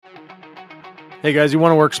Hey guys, you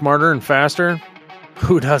want to work smarter and faster?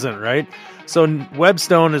 Who doesn't, right? So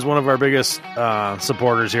Webstone is one of our biggest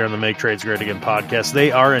supporters here on the Make Trades Great Again podcast.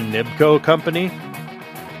 They are a NIBCO company,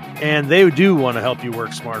 and they do want to help you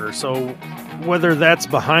work smarter. So whether that's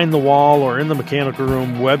behind the wall or in the mechanical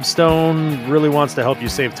room, Webstone really wants to help you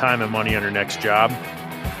save time and money on your next job.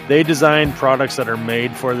 They design products that are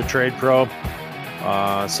made for the trade pro.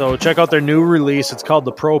 So check out their new release. It's called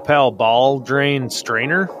the ProPal Ball Drain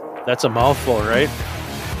Strainer. That's a mouthful, right?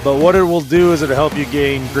 But what it will do is it'll help you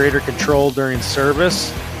gain greater control during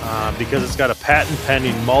service because it's got a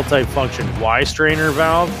patent-pending multi-function Y-strainer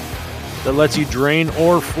valve that lets you drain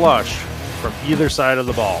or flush from either side of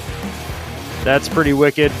the ball. That's pretty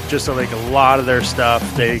wicked. Just like a lot of their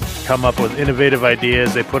stuff, they come up with innovative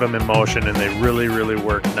ideas, they put them in motion, and they really, really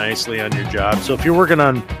work nicely on your job. So if you're working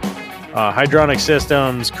on hydronic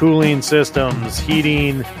systems, cooling systems,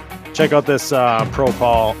 heating, check out this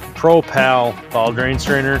ProPal Ball Drain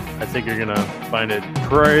Strainer. I think you're going to find it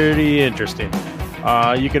pretty interesting.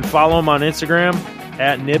 You can follow them on Instagram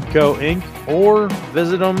at NIBCO Inc. or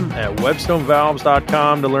visit them at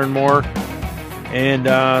webstonevalves.com to learn more. And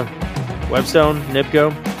Webstone,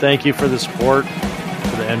 NIBCO, thank you for the support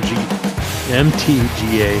for the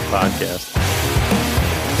MTGA podcast.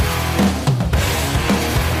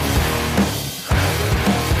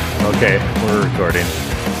 Okay, we're recording.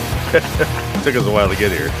 Took us a while to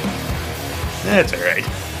get here. That's all right.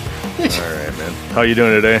 All right, man. How you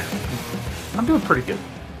doing today? I'm doing pretty good.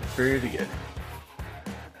 Pretty good.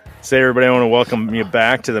 Say, everybody, I want to welcome you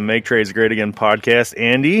back to the Make Trades Great Again podcast.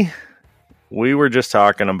 Andy, we were just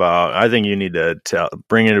talking about, I think you need to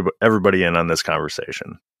bring everybody in on this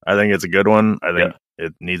conversation. I think it's a good one. I think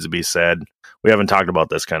it needs to be said. We haven't talked about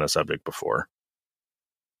this kind of subject before.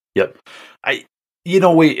 Yep.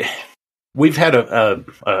 We've had a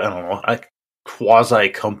quasi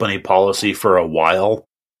company policy for a while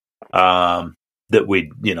that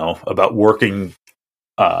we, about working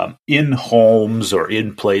in homes or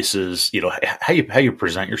in places, how you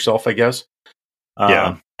present yourself, I guess.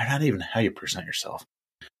 Not even how you present yourself,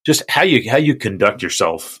 just how you conduct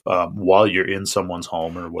yourself while you're in someone's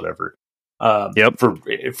home or whatever.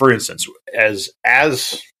 For instance, as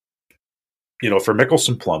for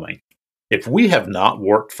Mickelson Plumbing, if we have not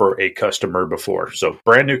worked for a customer before, so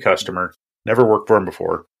brand new customer, never worked for them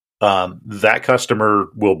before, that customer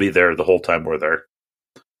will be there the whole time we're there.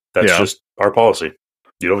 That's just our policy.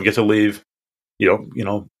 You don't get to leave. You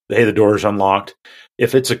don't, hey, the door is unlocked.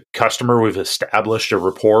 If it's a customer we've established a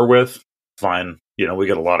rapport with, fine. We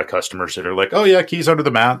get a lot of customers that are like, oh yeah, keys under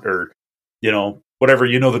the mat, or, whatever,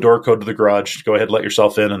 the door code to the garage, go ahead, let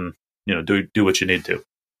yourself in and, do what you need to.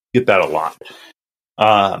 Get that a lot.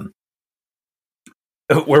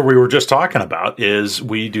 Where we were just talking about is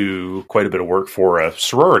we do quite a bit of work for a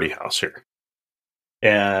sorority house here.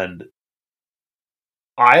 And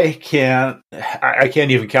I can't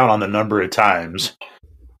even count on the number of times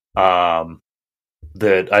that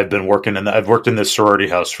I've been working I've worked in this sorority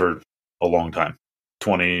house for a long time,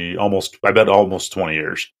 almost 20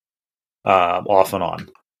 years, off and on.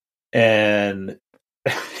 And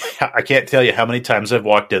I can't tell you how many times I've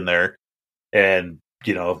walked in there and,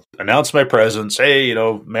 announce my presence, hey,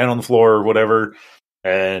 man on the floor or whatever,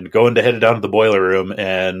 and headed down to the boiler room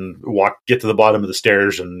and get to the bottom of the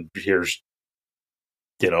stairs, and here's,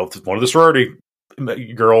 one of the sorority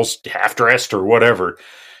girls half dressed or whatever,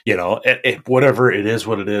 whatever it is,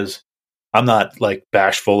 what it is. I'm not like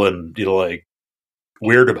bashful and,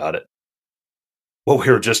 weird about it. What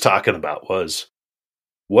we were just talking about was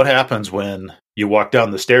what happens when you walk down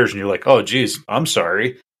the stairs and you're like, oh, geez, I'm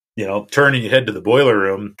sorry. Turning your head to the boiler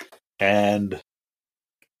room and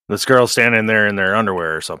this girl's standing there in their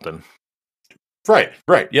underwear or something. Right.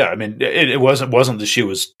 Yeah. I mean, it wasn't that she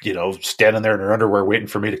was, standing there in her underwear waiting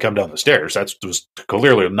for me to come down the stairs. That was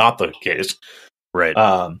clearly not the case. Right.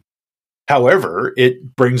 However,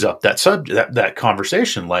 it brings up that subject, that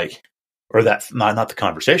conversation, or that not the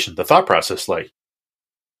conversation, the thought process,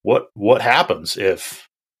 what happens if,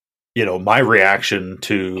 my reaction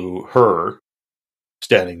to her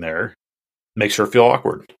standing there makes her feel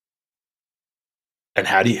awkward, and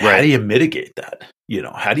how do you mitigate that?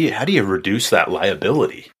 How do you reduce that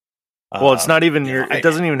liability? Well, it's not even it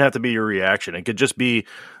doesn't even have to be your reaction. It could just be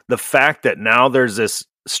the fact that now there's this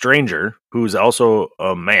stranger who's also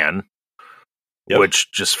a man,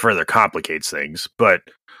 which just further complicates things. But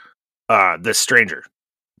this stranger,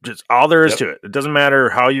 just all there is to it. It doesn't matter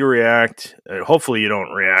how you react. Hopefully you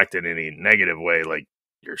don't react in any negative way, like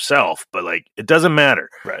yourself, but it doesn't matter.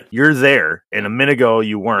 Right. You're there, and a minute ago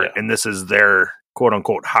you weren't, and this is their quote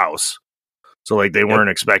unquote house. So they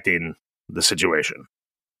weren't expecting the situation.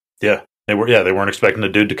 Yeah. They weren't expecting the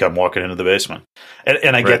dude to come walking into the basement,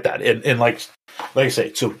 and I get that, and like I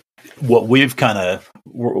say, so what we've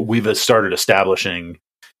started establishing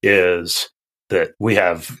is that we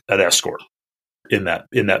have an escort in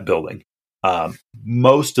that building.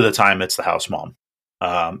 Most of the time, it's the house mom,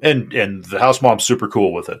 and the house mom's super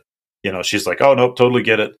cool with it. She's like, "Oh no, totally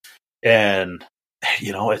get it," and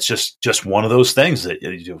it's just one of those things that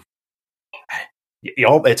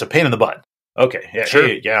it's a pain in the butt. Okay, yeah, sure.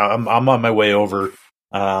 Hey, yeah, I'm on my way over.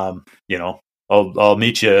 I'll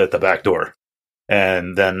meet you at the back door,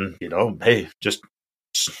 and then hey, just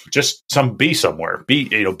be somewhere,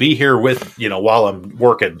 be here with while I'm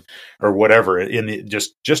working or whatever,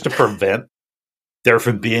 just to prevent there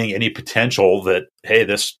from being any potential that hey,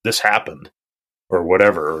 this happened or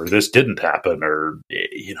whatever, or this didn't happen, or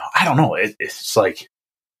I don't know. It's like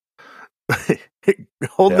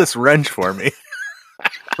hold this wrench for me.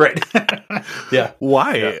 Right. Yeah.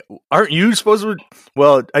 Why? Yeah. Aren't you supposed to?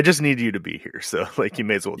 Well, I just need you to be here. So, like, you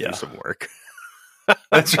may as well do some work.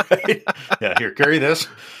 That's right. Yeah. Here, carry this.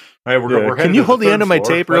 All right. We're Can you hold the end of my floor,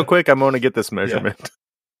 tape real quick? I'm going to get this measurement.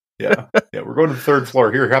 Yeah. We're going to the third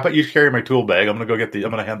floor. Here, how about you carry my tool bag? I'm going to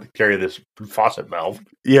go carry this faucet valve.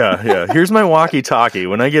 Yeah. Here's my walkie-talkie.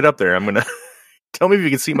 When I get up there, I'm going to tell me if you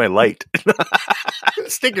can see my light.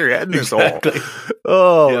 Stick your head in this hole.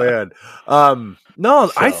 Oh, man. No,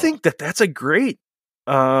 so. I think that's a great,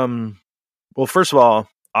 well, first of all,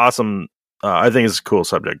 awesome. I think it's a cool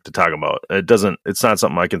subject to talk about. It's not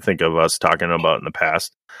something I can think of us talking about in the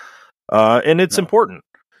past. And it's important.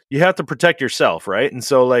 You have to protect yourself, right? And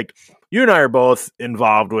so, like, you and I are both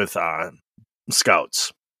involved with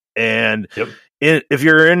scouts. And if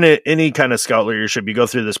you're in any kind of scout leadership, you go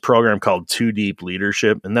through this program called 2 Deep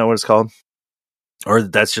Leadership. Isn't that what it's called? Or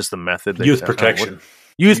that's just the method? Youth protection.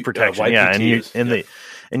 Youth protection, yeah.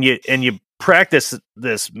 And you practice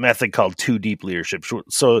this method called 2 Deep Leadership.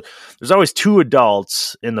 So there's always 2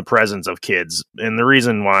 adults in the presence of kids. And the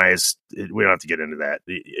reason why is, we don't have to get into that.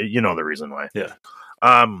 You know the reason why. Yeah.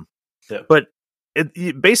 But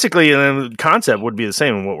basically, the concept would be the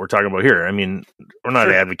same in what we're talking about here. I mean, we're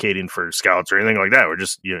not advocating for scouts or anything like that. We're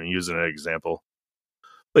just using an example.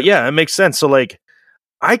 But yeah, it makes sense. So like,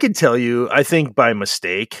 I could tell you, I think by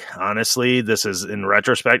mistake, honestly, this is in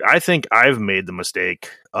retrospect, I think I've made the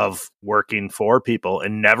mistake of working for people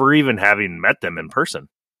and never even having met them in person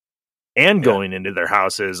and going into their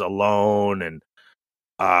houses alone and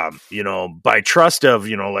by trust of,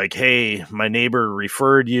 like, hey, my neighbor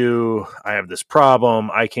referred you. I have this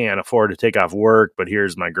problem. I can't afford to take off work, but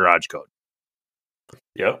here's my garage code.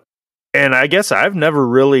 Yep. And I guess I've never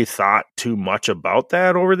really thought too much about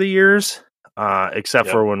that over the years, except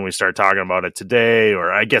for when we start talking about it today,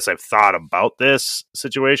 or I guess I've thought about this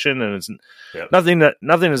situation and it's nothing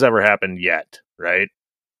has ever happened yet. Right.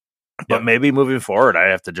 But maybe moving forward, I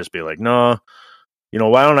have to just be like, no,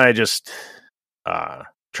 why don't I just,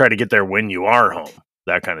 try to get there when you are home,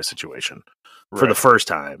 that kind of situation for the first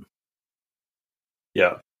time.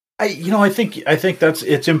 Yeah. I think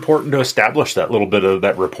it's important to establish that little bit of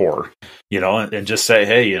that rapport, and just say,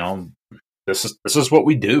 hey, this is what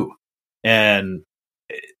we do. And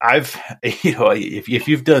I've, if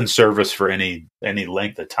you've done service for any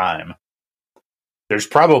length of time, there's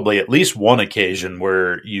probably at least one occasion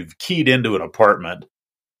where you've keyed into an apartment,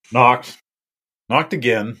 knocked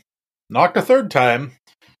again, knocked a third time,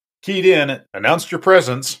 keyed in, announced your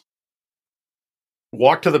presence,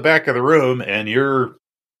 walked to the back of the room, and you're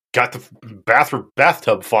got the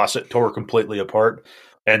bathtub faucet tore completely apart,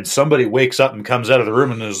 and somebody wakes up and comes out of the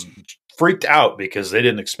room and is freaked out because they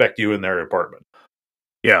didn't expect you in their apartment.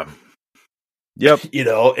 Yeah. Yep.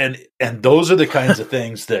 And those are the kinds of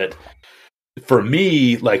things that, for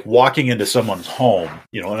me, like walking into someone's home,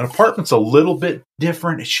 an apartment's a little bit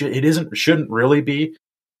different. It shouldn't really be.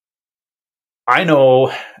 I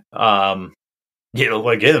know,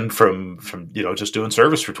 again, from just doing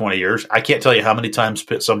service for 20 years, I can't tell you how many times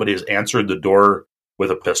somebody has answered the door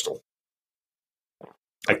with a pistol.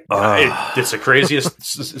 It's the craziest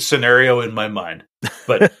scenario in my mind.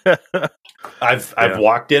 But I've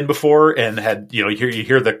walked in before and had you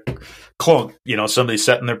hear the clunk, somebody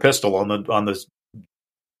setting their pistol on the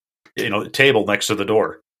table next to the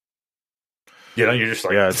door. You're just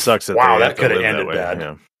like, it sucks. Wow, that could have ended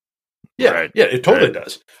bad. Yeah, it totally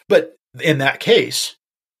does. But in that case,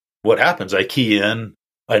 what happens? I key in,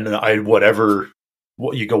 and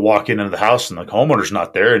you go walk into the house, and the homeowner's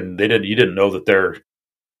not there, and you didn't know that their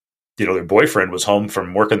boyfriend was home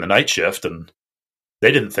from working the night shift, and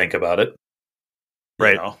they didn't think about it,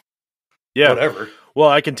 right? Yeah, whatever. Well,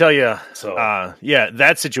 I can tell you, so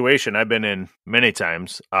that situation I've been in many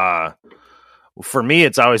times. for me,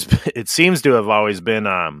 it seems to have always been,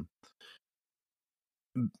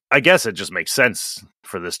 I guess it just makes sense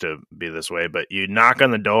for this to be this way, but you knock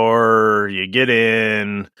on the door, you get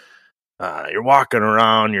in, you're walking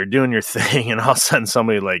around, you're doing your thing, and all of a sudden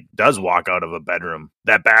somebody like does walk out of a bedroom,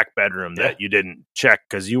 that back bedroom that you didn't check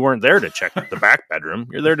because you weren't there to check the back bedroom.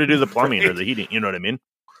 You're there to do the plumbing or the heating. You know what I mean?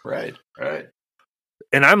 Right.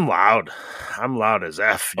 And I'm loud as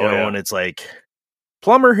F, you know, and it's like,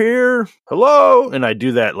 plumber here, hello. And I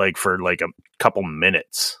do that like for like a couple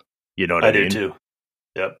minutes. You know what I mean? I do too.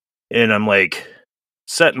 Yep. And I'm like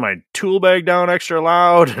setting my tool bag down extra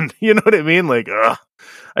loud, and you know what I mean? Like,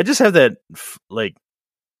 I just have that, like,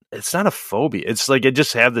 it's not a phobia. It's like I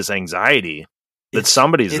just have this anxiety that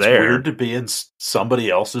somebody's there. It's weird to be in somebody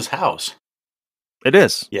else's house. It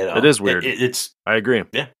is. You know? It is weird. I agree.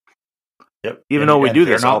 Yeah. Yep. Even though we do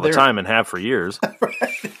this all the time and have for years.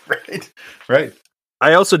 Right.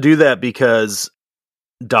 I also do that because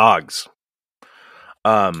dogs.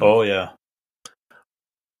 Oh yeah.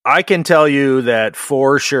 I can tell you that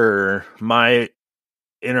for sure my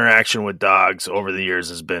interaction with dogs over the years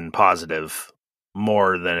has been positive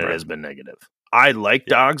more than it has been negative. I like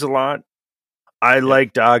dogs a lot. I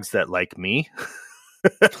like dogs that like me.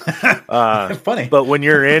 Funny. But when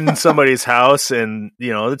you're in somebody's house and,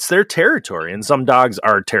 you know, it's their territory, and some dogs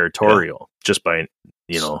are territorial just by,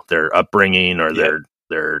 you know, their upbringing or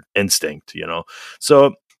their instinct, you know.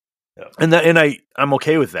 So and I'm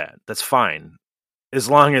okay with that. That's fine. As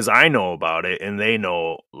long as I know about it and they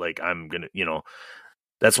know, like, I'm going to, you know,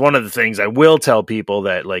 that's one of the things I will tell people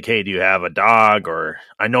that, like, hey, do you have a dog? Or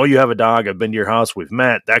I know you have a dog. I've been to your house. We've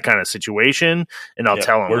met, that kind of situation. And I'll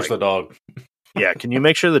tell them, where's the dog? Can you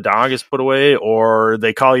make sure the dog is put away? Or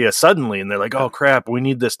they call you suddenly and they're like, oh crap, we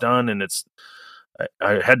need this done. And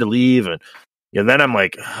I had to leave. And then I'm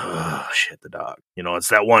like, oh shit, the dog, you know, it's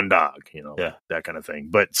that one dog, you know, that kind of thing.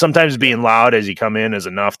 But sometimes being loud as you come in is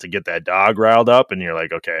enough to get that dog riled up. And you're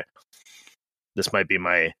like, okay, this might be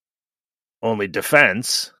my only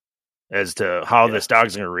defense as to how this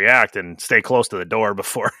dog's going to react, and stay close to the door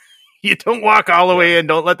before you don't walk all the way in.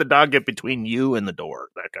 Don't let the dog get between you and the door,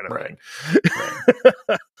 that kind of thing.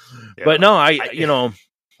 Right. But no, you know,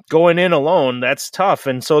 going in alone, that's tough.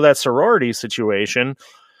 And so that sorority situation,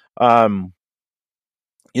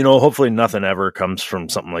 you know, hopefully nothing ever comes from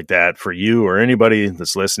something like that for you or anybody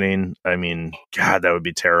that's listening. I mean, God, that would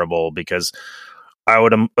be terrible, because I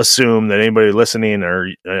would assume that anybody listening,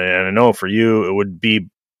 and I know for you, wouldn't be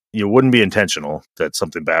intentional that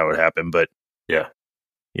something bad would happen. But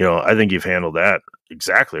you know, I think you've handled that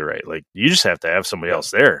exactly right. Like, you just have to have somebody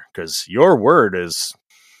else there, because your word is,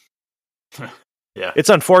 it's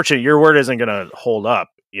unfortunate. Your word isn't going to hold up,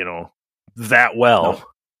 you know, that well. No.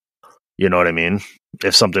 You know what I mean?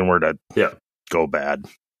 If something were to go bad.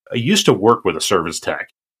 I used to work with a service tech,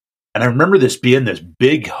 and I remember this being this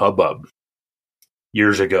big hubbub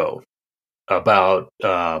years ago about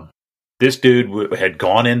this dude had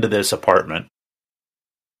gone into this apartment,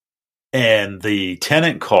 and the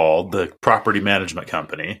tenant called the property management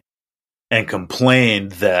company and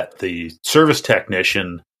complained that the service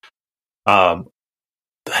technician, I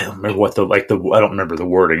don't remember the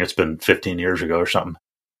wording. It's been 15 years ago or something.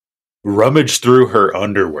 Rummaged through her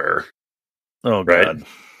underwear. Oh, God. Right?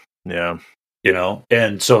 Yeah. You know,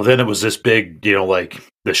 and so then it was this big, you know, like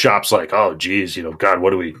the shop's like, oh, geez, you know, God,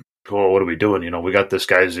 what are we doing? You know, we got this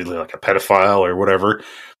guy's either like a pedophile or whatever.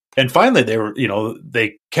 And finally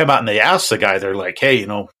they came out and they asked the guy, they're like, hey, you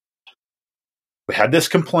know, we had this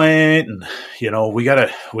complaint, and, you know, we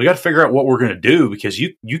gotta figure out what we're going to do, because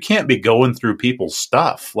you can't be going through people's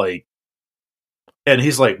stuff. Like, and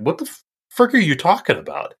he's like, what the frick are you talking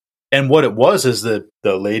about? And what it was is that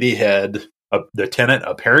the lady the tenant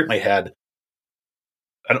apparently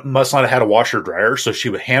must not have had a washer dryer, so she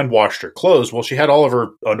would hand washed her clothes. Well, she had all of her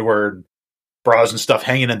underwear and bras and stuff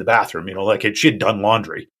hanging in the bathroom, you know, like she had done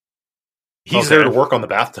laundry. He's there to work on the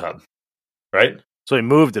bathtub, right? So he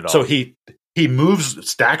moved it all. So he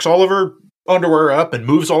stacks all of her underwear up and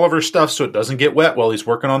moves all of her stuff so it doesn't get wet while he's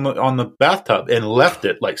working on the bathtub, and left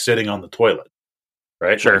it like sitting on the toilet,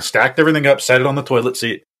 right? Sure. Like, stacked everything up, set it on the toilet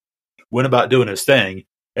seat, went about doing his thing.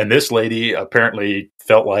 And this lady apparently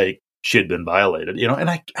felt like she had been violated, you know, and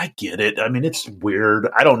I get it. I mean, it's weird.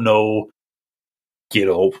 I don't know, you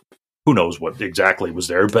know, who knows what exactly was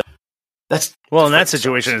there, but in that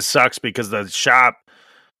situation, it sucks, because the shop,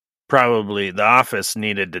 probably the office,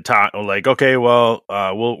 needed to talk, like, okay, well,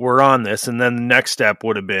 we're on this. And then the next step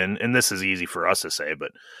would have been, and this is easy for us to say,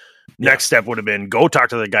 but next step would have been, go talk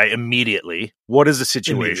to the guy immediately. What is the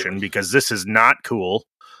situation? Because this is not cool.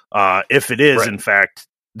 If it is, in fact,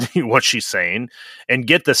 what she's saying and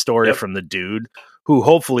get the story from the dude who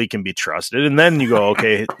hopefully can be trusted. And then you go,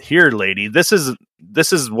 okay, here, lady, this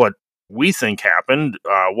is what we think happened.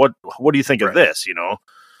 What do you think of this? You know?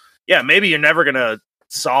 Yeah, maybe you're never going to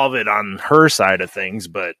solve it on her side of things,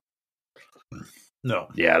 but no.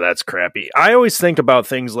 Yeah, that's crappy. I always think about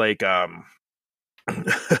things like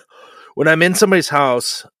when I'm in somebody's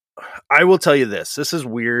house, I will tell you this is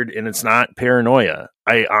weird and it's not paranoia.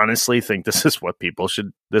 I honestly think this is what people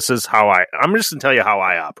should, I'm just going to tell you how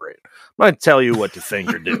I operate. I'm not going to tell you what to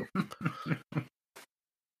think or do.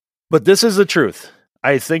 But this is the truth.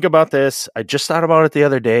 I think about this. I just thought about it the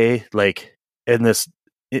other day, like in this,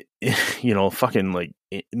 fucking like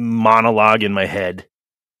monologue in my head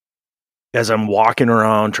as I'm walking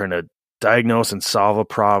around trying to diagnose and solve a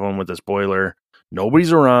problem with this boiler.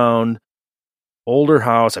 Nobody's around. Older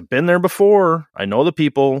house. I've been there before. I know the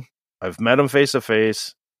people. I've met them face to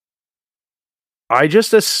face. I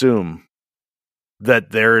just assume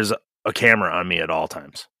that there's a camera on me at all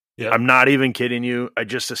times. Yeah. I'm not even kidding you. I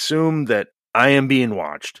just assume that I am being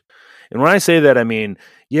watched. And when I say that, I mean,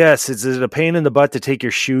 yes, is it a pain in the butt to take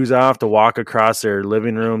your shoes off to walk across their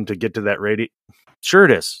living room to get to that radio? Sure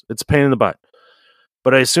it is. It's a pain in the butt.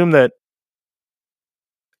 But I assume that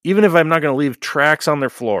even if I'm not going to leave tracks on their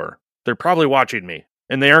floor, they're probably watching me.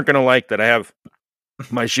 And they aren't going to like that I have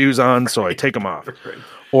my shoes on, so I take them off.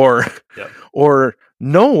 Or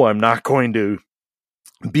no, I'm not going to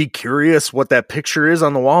be curious what that picture is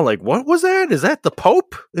on the wall. Like, what was that? Is that the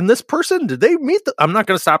Pope and this person? Did they meet? I'm not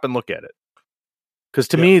going to stop and look at it. Because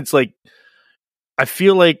to me, it's like, I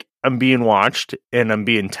feel like I'm being watched and I'm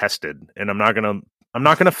being tested, and I'm not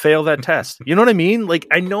gonna fail that test. You know what I mean? Like,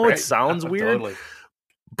 I know it sounds weird, totally.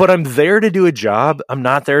 But I'm there to do a job. I'm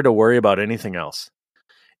not there to worry about anything else.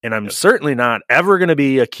 And I'm certainly not ever going to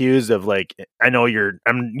be accused of, like,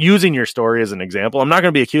 I'm using your story as an example. I'm not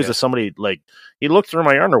going to be accused of somebody like, he looked through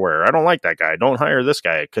my underwear. I don't like that guy. Don't hire this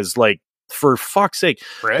guy. Cause, like, for fuck's sake,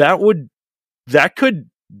 that could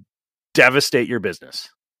devastate your business.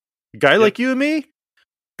 A guy like you and me,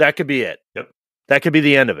 that could be it. Yep. That could be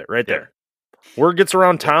the end of it right there. Word gets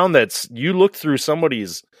around town that's you looked through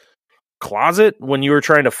somebody's closet when you were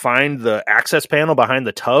trying to find the access panel behind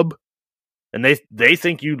the tub, and they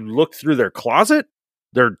think you looked through their closet,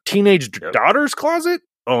 their teenage daughter's closet.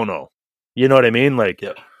 Oh no. You know what I mean? Like,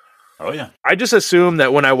 oh yeah. I just assume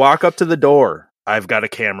that when I walk up to the door, I've got a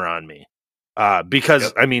camera on me.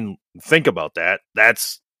 Because I mean, think about that.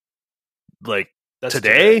 That's like,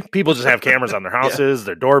 today, people just have cameras on their houses,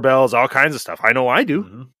 their doorbells, all kinds of stuff. I know I do.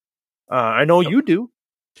 Mm-hmm. I know you do.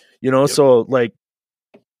 You know, so like,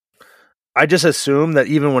 I just assume that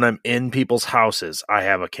even when I'm in people's houses, I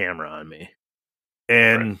have a camera on me.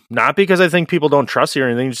 And not because I think people don't trust you or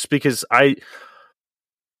anything, just because I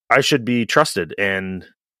should be trusted, and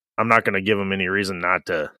I'm not going to give them any reason not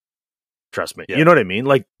to trust me. You know what I mean?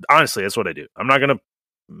 Like, honestly, that's what I do. I'm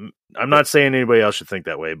not saying anybody else should think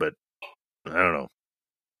that way, but I don't know.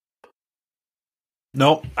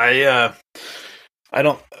 No, I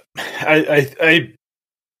don't. I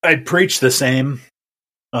preach the same,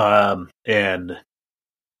 and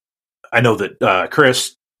I know that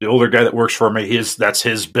Chris, the older guy that works for me,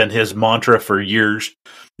 that's been his mantra for years.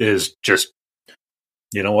 Is just,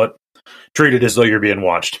 you know what, treat it as though you're being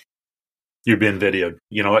watched, you're being videoed.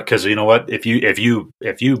 You know what? Because you know what, if you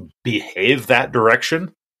behave that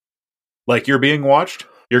direction, like you're being watched,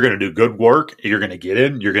 you're going to do good work. You're going to get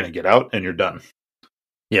in, you're going to get out, and you're done.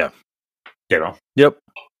 Yeah. You know? Yep.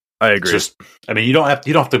 I agree. Just, I mean, you don't have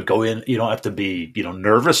to go in, you don't have to be,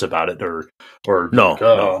 nervous about it or no,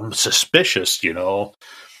 I'm suspicious,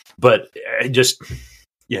 but I just,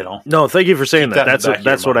 No, thank you for saying that.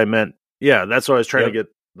 That's what I meant. Yeah. That's what I was trying to get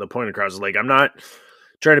the point across. Like, I'm not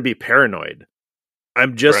trying to be paranoid.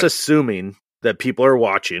 I'm just assuming that people are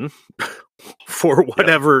watching for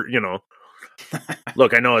whatever,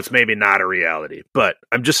 Look, I know it's maybe not a reality, but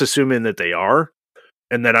I'm just assuming that they are,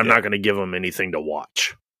 and that I'm not going to give them anything to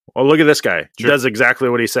watch. Oh, look at this guy. He does exactly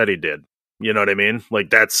what he said he did. You know what I mean? Like,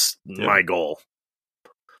 that's my goal.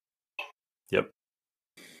 Yep.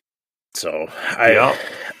 So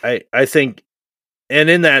I think, and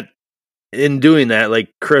in doing that,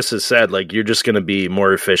 like Chris has said, like, you're just going to be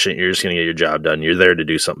more efficient. You're just going to get your job done. You're there to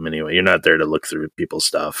do something anyway. You're not there to look through people's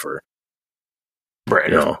stuff or,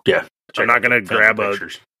 yeah. I'm not going to grab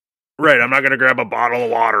I'm not going to grab a bottle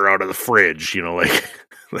of water out of the fridge. Like,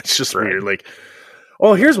 that's just weird. Like,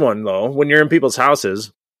 oh, here's one though. When you're in people's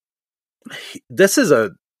houses, this is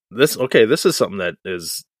something that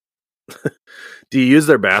is, do you use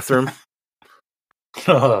their bathroom?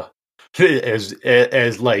 As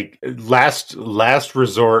like last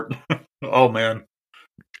resort. Oh man.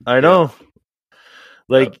 I know.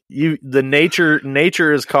 Like the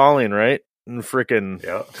nature is calling, right? And freaking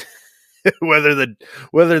whether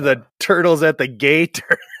the turtle's at the gate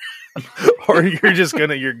or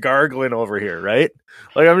you're gargling over here, right?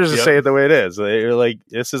 Like I'm just saying it the way it is. You're like,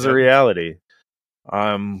 this is a reality.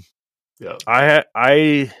 I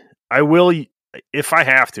will, if I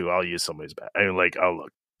have to, I'll use somebody's bath. I'll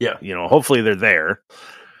look. Yeah. Hopefully they're there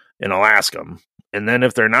and I'll ask them. And then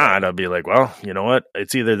if they're not, I'll be like, well, you know what?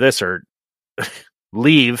 It's either this or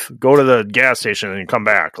leave, go to the gas station and come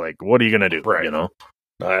back. Like, what are you going to do? Right.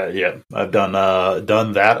 I've done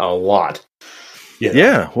that a lot.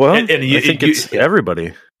 Yeah. Well, I think it's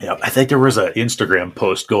everybody. Yeah. I think there was an Instagram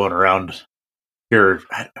post going around here.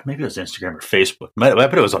 Maybe it was Instagram or Facebook. I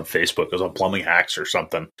bet it was on Facebook. It was on Plumbing Hacks or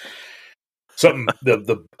something.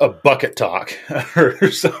 A bucket talk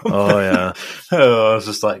or something. Oh yeah. I was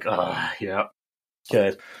just like, yeah.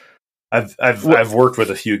 Okay. I've worked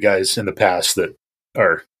with a few guys in the past that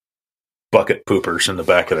are bucket poopers in the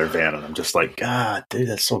back of their van, and I'm just like, God, dude,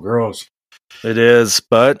 that's so gross. It is,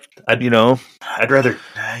 but I'd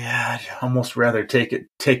almost rather take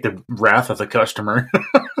the wrath of the customer.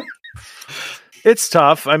 It's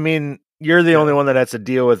tough. I mean, you're the only one that has to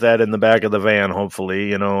deal with that in the back of the van,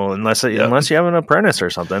 hopefully, unless you have an apprentice or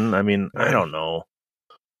something. I mean, I don't know.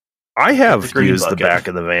 I have used the back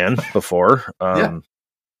of the van before.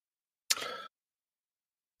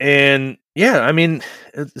 And yeah, I mean,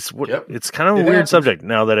 it's kind of a weird subject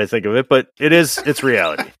now that I think of it, but it's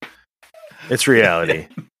reality. It's reality.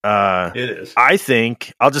 It is. I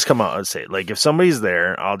think I'll just come out and say it. Like, if somebody's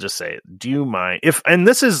there, I'll just say, do you mind and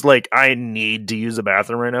this is like, I need to use the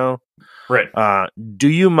bathroom right now. Right. Do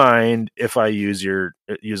you mind if I use the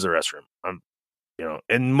restroom?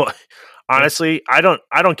 Honestly, I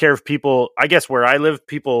don't care if people, I guess where I live,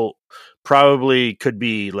 people probably could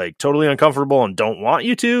be like totally uncomfortable and don't want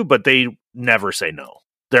you to, but they never say no.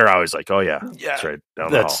 They're always like, oh yeah, it's right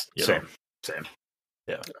down the hall. Same.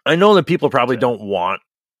 Yeah. I know that people probably don't want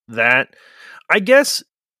that. I guess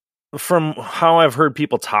from how I've heard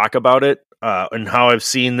people talk about it, and how I've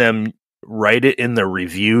seen them write it in the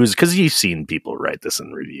reviews, because you've seen people write this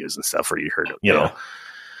in reviews and stuff, or you heard it, know.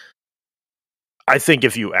 I think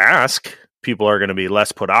if you ask, people are going to be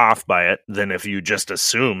less put off by it than if you just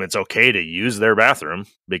assume it's okay to use their bathroom,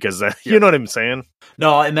 because you know what I'm saying?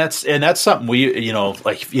 No, and that's something we,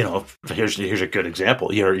 here's a good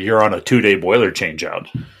example. You're on a 2-day boiler change out.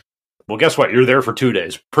 Well, guess what? You're there for 2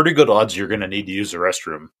 days. Pretty good odds you're going to need to use the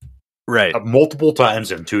restroom. Right. Multiple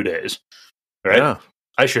times in 2 days. Right? Yeah.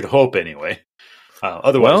 I should hope anyway.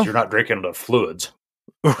 Otherwise, you're not drinking enough fluids.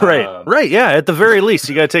 Right. Right. Yeah. At the very least,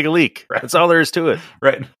 you got to take a leak. Right. That's all there is to it.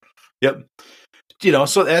 Right. Yep.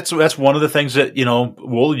 So that's one of the things that,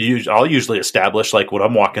 I'll usually establish, like when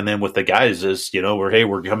I'm walking in with the guys is,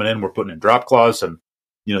 we're coming in, we're putting in drop clause, and,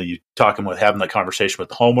 you having that conversation with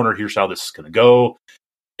the homeowner, here's how this is going to go.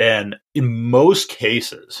 And in most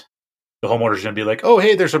cases, the homeowner's going to be like, oh,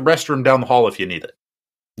 hey, there's a restroom down the hall if you need it.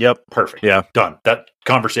 Yep. Perfect. Yeah. Done. That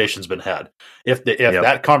conversation's been had. If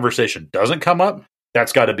that conversation doesn't come up,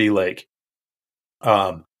 that's got to be like,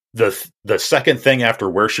 the second thing after,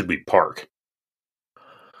 where should we park?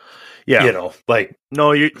 Yeah.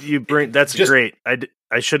 No, you bring, that's great.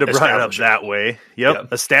 I should have brought it up that way.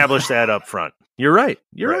 Yep. Establish that up front. You're right.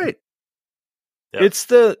 You're right. Yep. It's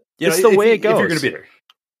the way it goes. If you're going to be there.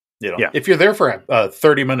 If you're there for a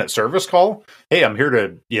 30-minute service call, hey, I'm here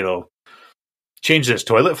to, change this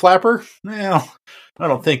toilet flapper. Well, I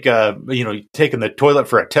don't think, taking the toilet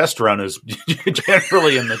for a test run is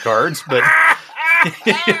generally in the cards, but,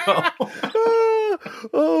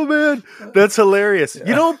 oh man, that's hilarious.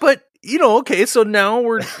 Yeah. Okay. So now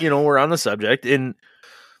we're on the subject, and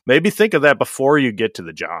maybe think of that before you get to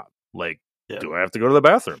the job. Like, do I have to go to the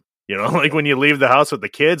bathroom? Like when you leave the house with the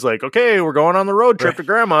kids, like, okay, we're going on the road trip to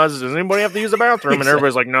grandma's. Does anybody have to use the bathroom? And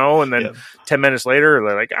everybody's like, no. And then 10 minutes later,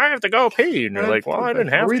 they're like, I have to go pee. And you're like, well, I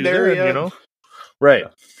didn't have to there, then, Right.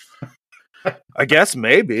 Yeah. I guess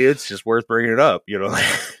maybe it's just worth bringing it up,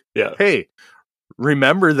 Yeah. Hey,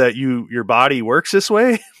 remember that your body works this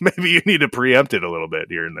way? Maybe you need to preempt it a little bit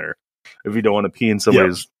here and there if you don't want to pee in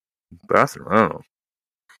somebody's bathroom. I don't know.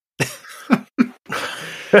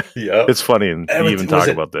 Yeah, it's funny, and we even talk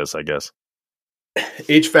about this, I guess.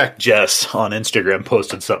 HVAC Jess on Instagram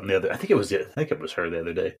posted something I think it was her the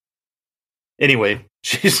other day. Anyway,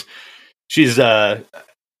 she's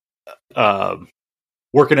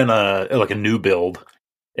working in a new build,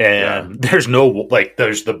 and there's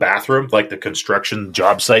there's the bathroom, like the construction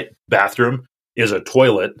job site bathroom is a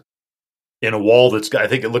toilet in a wall I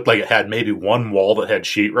think it looked like it had maybe one wall that had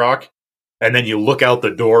sheetrock, and then you look out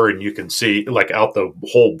the door and you can see like out the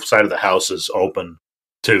whole side of the house is open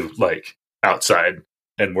to like outside,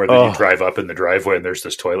 and where you drive up in the driveway and there's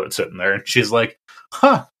this toilet sitting there, and she's like,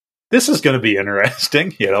 huh, this is going to be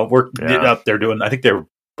interesting. We're up there doing, I think they're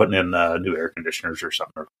putting in new air conditioners or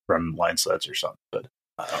something, or running line sets or something, but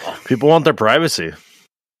I don't know. People want their privacy.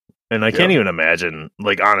 And I can't even imagine,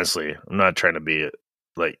 like, honestly, I'm not trying to be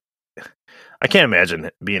like, I can't imagine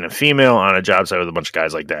being a female on a job site with a bunch of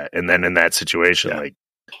guys like that. And then in that situation, like,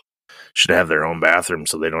 should have their own bathroom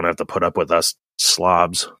so they don't have to put up with us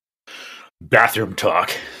slobs. Bathroom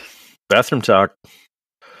talk.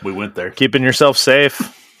 We went there. Keeping yourself safe.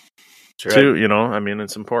 That's too, I mean,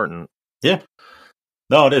 it's important. Yeah.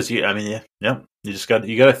 No, it is. You just got,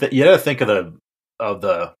 you got to think of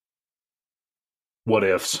the what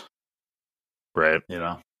ifs. Right.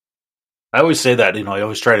 I always say that, I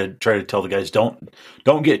always try to tell the guys, don't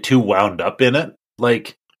get too wound up in it,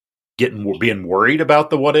 like being worried about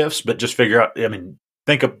the what ifs, but just figure out,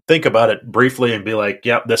 think about it briefly and be like,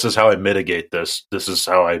 yeah, this is how I mitigate this. This is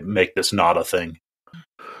how I make this not a thing.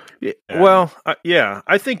 Well,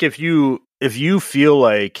 I think if you feel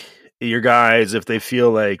like your guys, if they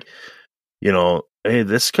feel like, hey,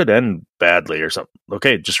 this could end badly or something,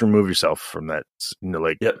 okay, just remove yourself from that.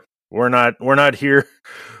 We're not here.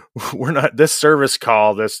 We're not, this service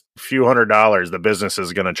call, this few $100 the business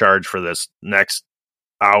is going to charge for this next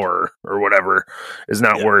hour or whatever is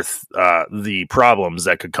not worth the problems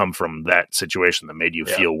that could come from that situation that made you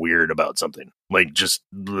feel weird about something. Like, just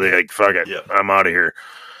like, fuck it, I'm out of here.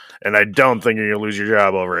 And I don't think you're going to lose your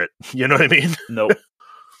job over it. You know what I mean? Nope.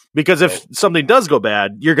 Because if something does go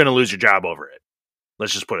bad, you're going to lose your job over it.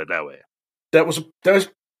 Let's just put it that way. That was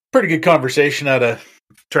pretty good conversation out of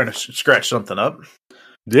trying to scratch something up.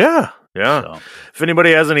 Yeah. So. If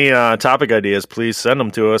anybody has any topic ideas, please send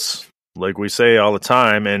them to us. Like we say all the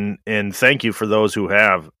time, and thank you for those who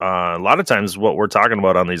have. A lot of times what we're talking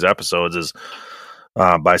about on these episodes is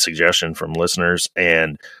by suggestion from listeners,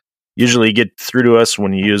 and usually you get through to us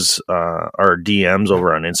when you use our DMs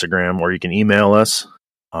over on Instagram, or you can email us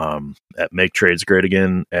at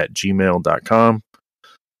maketradesgreatagain@gmail.com.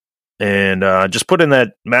 And just put in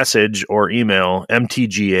that message or email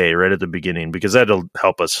MTGA right at the beginning, because that'll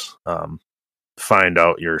help us find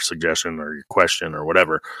out your suggestion or your question or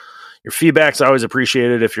whatever. Your feedback's always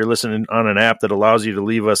appreciated. If you're listening on an app that allows you to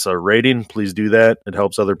leave us a rating, please do that. It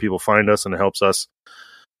helps other people find us, and it helps us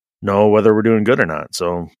know whether we're doing good or not.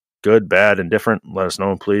 So good, bad, and different, let us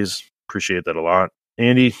know, please. Appreciate that a lot.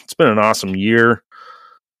 Andy, it's been an awesome year.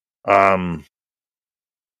 I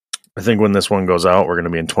think when this one goes out, we're going to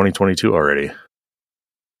be in 2022 already.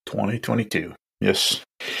 2022. Yes.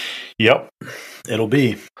 Yep. It'll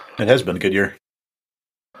be. It has been a good year.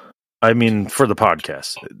 I mean, for the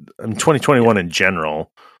podcast. 2021 in general.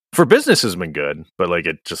 For business has been good, but like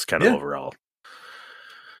it just kind of overall.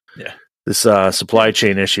 Yeah. This supply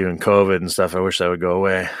chain issue and COVID and stuff, I wish that would go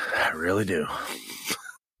away. I really do.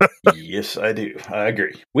 Yes, I do. I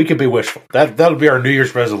agree. We could be wishful. That'll be our New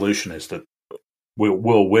Year's resolution, is that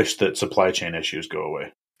we'll wish that supply chain issues go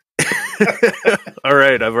away. All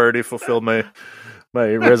right, I've already fulfilled my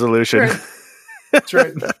resolution. That's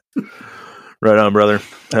right. Right on, brother.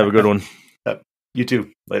 Have a good one. You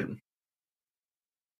too. Later.